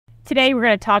Today we're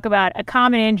going to talk about a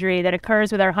common injury that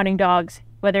occurs with our hunting dogs,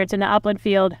 whether it's in the upland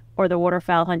field or the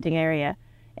waterfowl hunting area,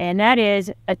 and that is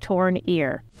a torn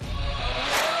ear.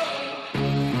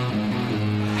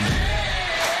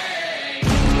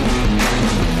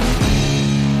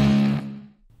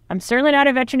 I'm certainly not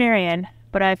a veterinarian,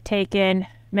 but I've taken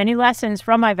many lessons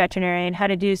from my veterinarian how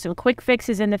to do some quick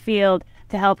fixes in the field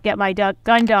to help get my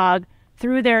gun dog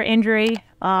through their injury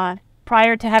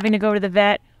prior to having to go to the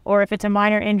vet, or if it's a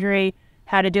minor injury,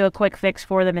 how to do a quick fix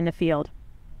for them in the field.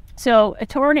 So a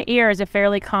torn ear is a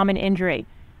fairly common injury.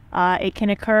 It can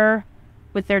occur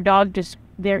with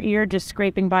their ear just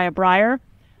scraping by a briar,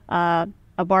 a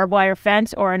barbed wire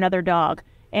fence, or another dog.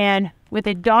 And with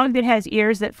a dog that has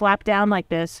ears that flap down like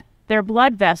this, their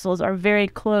blood vessels are very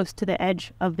close to the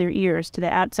edge of their ears, to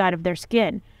the outside of their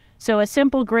skin. So a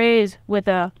simple graze with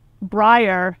a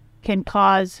briar can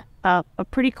cause a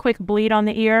pretty quick bleed on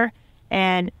the ear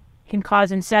and can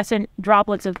cause incessant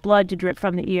droplets of blood to drip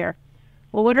from the ear.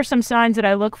 Well, what are some signs that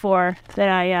I look for that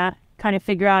I kind of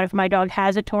figure out if my dog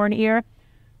has a torn ear?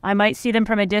 I might see them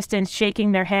from a distance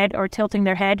shaking their head or tilting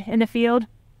their head in the field.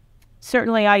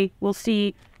 Certainly I will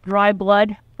see dry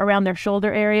blood around their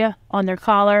shoulder area, on their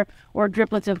collar, or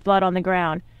driplets of blood on the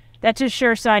ground. That's a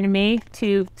sure sign to me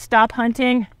to stop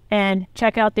hunting and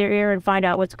check out their ear and find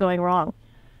out what's going wrong.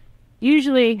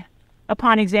 Usually,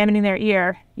 upon examining their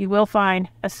ear, you will find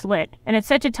a slit. And it's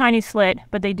such a tiny slit,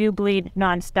 but they do bleed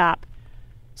nonstop.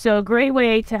 So a great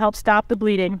way to help stop the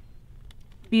bleeding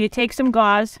would be to take some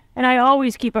gauze, and I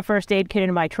always keep a first aid kit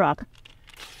in my truck.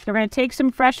 So we're going to take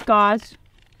some fresh gauze.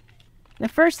 The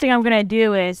first thing I'm going to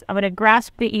do is I'm going to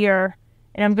grasp the ear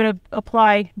and I'm going to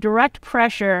apply direct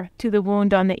pressure to the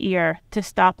wound on the ear to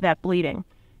stop that bleeding.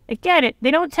 Again,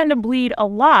 they don't tend to bleed a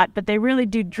lot, but they really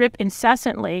do drip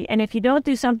incessantly. And if you don't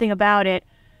do something about it,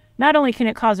 not only can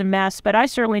it cause a mess, but I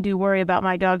certainly do worry about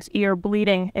my dog's ear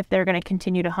bleeding if they're going to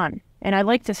continue to hunt. And I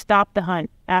like to stop the hunt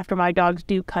after my dogs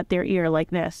do cut their ear like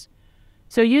this.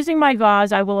 So using my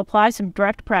gauze, I will apply some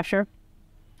direct pressure.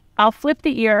 I'll flip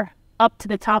the ear up to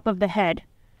the top of the head.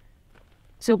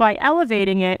 So by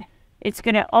elevating it, it's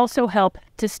going to also help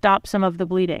to stop some of the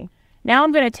bleeding. Now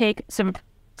I'm going to take some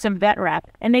vet wrap,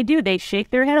 and they shake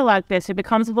their head like this. It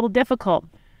becomes a little difficult.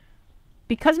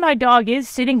 Because my dog is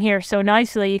sitting here so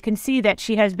nicely, you can see that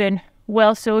she has been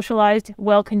well socialized,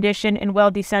 well conditioned, and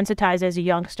well desensitized as a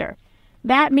youngster.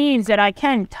 That means that I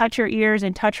can touch her ears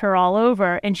and touch her all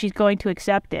over, and she's going to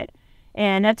accept it.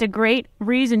 And that's a great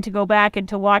reason to go back and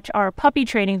to watch our puppy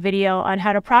training video on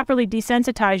how to properly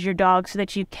desensitize your dog so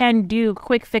that you can do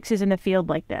quick fixes in the field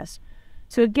like this.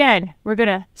 So again, we're going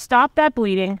to stop that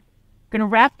bleeding. We're going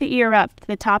to wrap the ear up to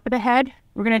the top of the head.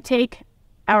 We're going to take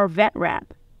our vet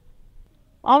wrap.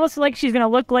 Almost like she's going to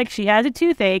look like she has a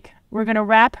toothache, we're going to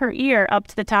wrap her ear up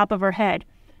to the top of her head.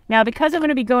 Now, because I'm going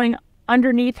to be going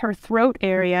underneath her throat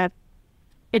area,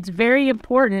 it's very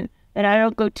important that I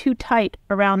don't go too tight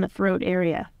around the throat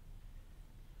area.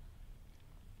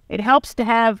 It helps to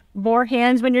have more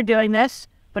hands when you're doing this,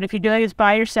 but if you're doing this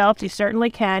by yourself, you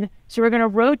certainly can. So we're going to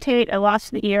rotate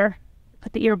across the ear,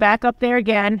 put the ear back up there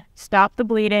again, stop the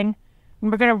bleeding,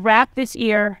 and we're going to wrap this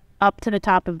ear up to the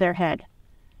top of their head.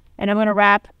 And I'm going to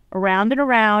wrap around and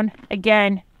around,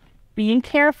 again, being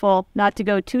careful not to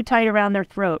go too tight around their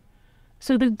throat.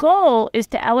 So the goal is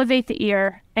to elevate the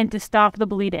ear and to stop the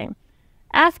bleeding.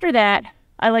 After that,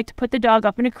 I like to put the dog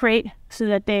up in a crate so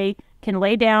that they can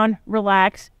lay down,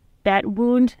 relax. That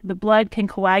wound, the blood can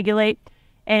coagulate.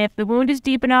 And if the wound is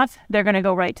deep enough, they're going to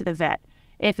go right to the vet.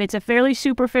 If it's a fairly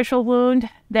superficial wound,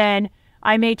 then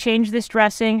I may change this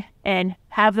dressing and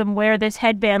have them wear this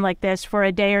headband like this for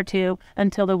a day or two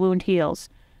until the wound heals.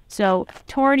 So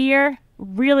torn ear,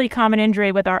 really common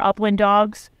injury with our upland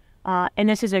dogs. And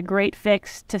this is a great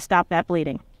fix to stop that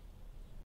bleeding.